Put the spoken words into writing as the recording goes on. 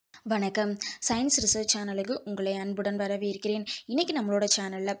வணக்கம். Science research சேனலுக்கு உங்களை அன்புடன் வரவேற்கிறேன். இன்னைக்கு நம்மளோட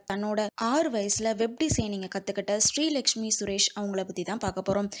சேனல்ல தன்னோட 6 வயசுல வெப் டிசைனிங்கை கத்துக்கிட்ட ஸ்ரீலக்ஷ்மி சுரேஷ் அவங்கள பத்தி தான் பார்க்க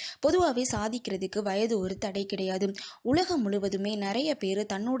போறோம். பொதுவாகவே சாதிக்கிறதுக்கு வயது ஒரு தடை கிடையாது. உலகம் முழுவதுமே நிறைய பேர்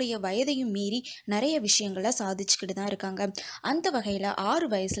தன்னுடைய வயதையும் மீறி நிறைய விஷயங்களை சாதிச்சுக்கிட்டு தான் இருக்காங்க. அந்த வகையில்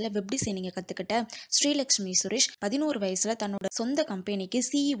 6 வயசுல வெப் டிசைனிங்கை கத்துக்கிட்ட ஸ்ரீலக்ஷ்மி சுரேஷ் 11 வயசுல தன்னோட சொந்த கம்பெனிக்கு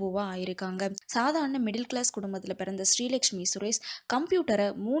சிஇஓவா ஆயிருக்காங்க. சாதாரண மிடில் கிளாஸ் குடும்பத்தில் பிறந்த ஸ்ரீலக்ஷ்மி சுரேஷ் கம்ப்யூட்டரை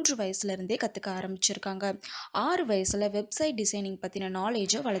 3 வயசுல இருந்தே கத்துக்க ஆரம்பிச்சிருக்காங்க. 6 வயசுல வெப்சைட் டிசைனிங் பத்தின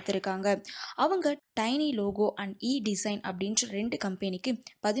நாலேஜை வளர்த்துருக்காங்க. அவங்க டைனி லோகோ அண்ட் டிசைன் அப்படின்ற 2 கம்பெனிக்கு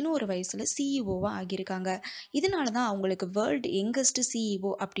 11 வயசுல சிஇஓவா ஆகியிருக்காங்க. இதனால தான் அவங்களுக்கு வேர்ல்டு யங்கஸ்ட்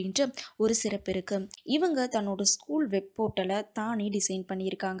சிஇஓ அப்படின்ற ஒரு சிறப்பு இருக்கு. இவங்க தன்னோட ஸ்கூல் வெப் போர்ட்டலை தானே டிசைன்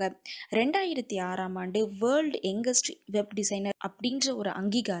பண்ணியிருக்காங்க. 2006ஆம் ஆண்டு வேர்ல்டு யங்கஸ்ட் வெப் டிசைனர் அப்படின்ற ஒரு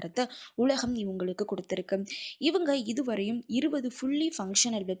அங்கீகாரத்தை உலகம் இவங்களுக்கு கொடுத்துருக்கு. இவங்க இதுவரையும் 20 ஃபுல்லி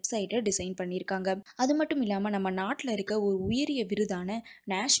ஃபங்க்ஷனல் வெப்சைட்டை டிசைன் பண்ணியிருக்காங்க. அது மட்டும் இல்லாமல் நம்ம நாட்டில் இருக்க ஒரு உயரிய விருதான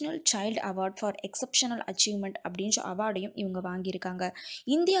national child award for exceptional achievement அப்படின்ற அவார்டையும் இவங்க வாங்கியிருக்காங்க.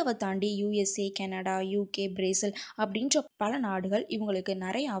 இந்தியாவை தாண்டி யுஎஸ்ஏ, கனடா, யூகே, பிரேசில் அப்படின்ற பல நாடுகள் இவங்களுக்கு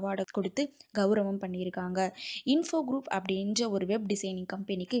நிறைய அவார்டை கொடுத்து கௌரவம் பண்ணியிருக்காங்க. இன்ஃபோ குரூப் அப்படின்ற ஒரு வெப் டிசைனிங்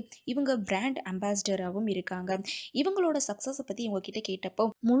கம்பெனிக்கு இவங்க பிராண்ட் அம்பாசிடராகவும் இருக்காங்க. இவங்களோட சக்ஸஸை பற்றி இவங்க கிட்ட கேட்டப்போ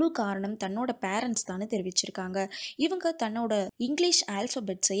முழு காரணம் தன்னோட பேரண்ட்ஸ் தான் தெரிவிச்சிருக்காங்க. இவங்க தன்னோட இங்கிலீஷ்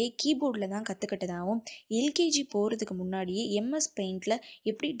ஆல்ஃபபெட்ஸையே கீபோர்டில் தான் கற்றுக்கிட்டதாகவும் எல்கேஜி போகிறதுக்கு முன்னாடியே எம்எஸ் பெயிண்டில்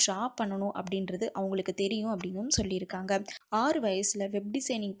எப்படி ட்ரா பண்ணணும் அப்படின்றது அவங்களுக்கு தெரியும் அப்படின்னு சொல்லியிருக்காங்க. 6 வயசில் வெப்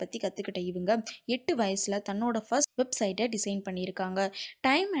டிசைனிங் பற்றி கற்றுக்கிட்ட இவங்க 8 வயசில் தன்னோட ஃபர்ஸ்ட் வெப்சைட்டை டிசைன் பண்ணியிருக்காங்க.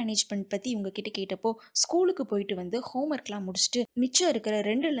 டைம் மேனேஜ்மெண்ட் பற்றி இவங்க கிட்ட கேட்டப்போ ஸ்கூலுக்கு போயிட்டு வந்து ஹோம்ஒர்க்லாம் முடிச்சுட்டு மிச்சம் இருக்கிற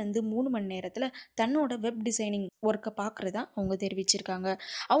 2லேருந்து 3 மணி நேரத்தில் தன்னோட வெப் டிசைனிங் ஒர்க்கை பார்க்குறதா அவங்க தெரிவிச்சிருக்காங்க.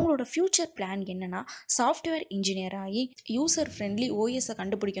 அவங்களோட ஃப்யூச்சர் பிளான் என்னன்னா சாஃப்ட்வேர் இன்ஜினியர் ஆகி யூசர் ஃப்ரெண்ட்லி ஓஎஸை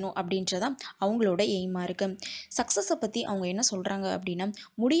கண்டுபிடிக்கணும் அப்படின்றதான் அவங்களோட எய்மாக இருக்கு. சக்ஸஸை பற்றி அவங்க என்ன சொல்கிறாங்க அப்படின்னா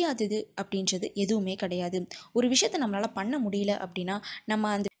முடியாதது அப்படின்றது எதுவுமே கிடையாது. ஒரு விஷயத்தை நம்மளால் பண்ண முடியல அப்படின்னா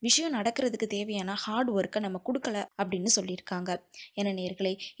நம்ம அந்த விஷயம் நடக்கிறதுக்கு தேவையான ஹார்ட் ஒர்க்கை நம்ம கொடுக்கல அப்படின்னு சொல்லியிருக்காங்க. என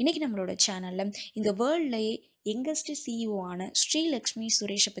நேயர்களே, இன்னைக்கு நம்மளோட சேனலில் இந்த வேர்ல்ட்லேயே யங்கஸ்ட் சிஇஓ ஆன ஸ்ரீலக்ஷ்மி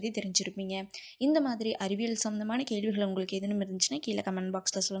சுரேஷை பற்றி தெரிஞ்சிருப்பீங்க. இந்த மாதிரி அறிவியல் சம்மந்தமான கேள்விகள் உங்களுக்கு எதுவும் இருந்துச்சுன்னா கீழே கமெண்ட்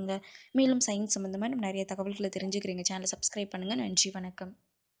பாக்ஸில் சொல்லுங்கள். மேலும் சயின்ஸ் சம்மந்தமான நிறைய தகவல்களை தெரிஞ்சுக்கிறீங்க. சேனலை சப்ஸ்கிரைப் பண்ணுங்கள். நன்றி, வணக்கம்.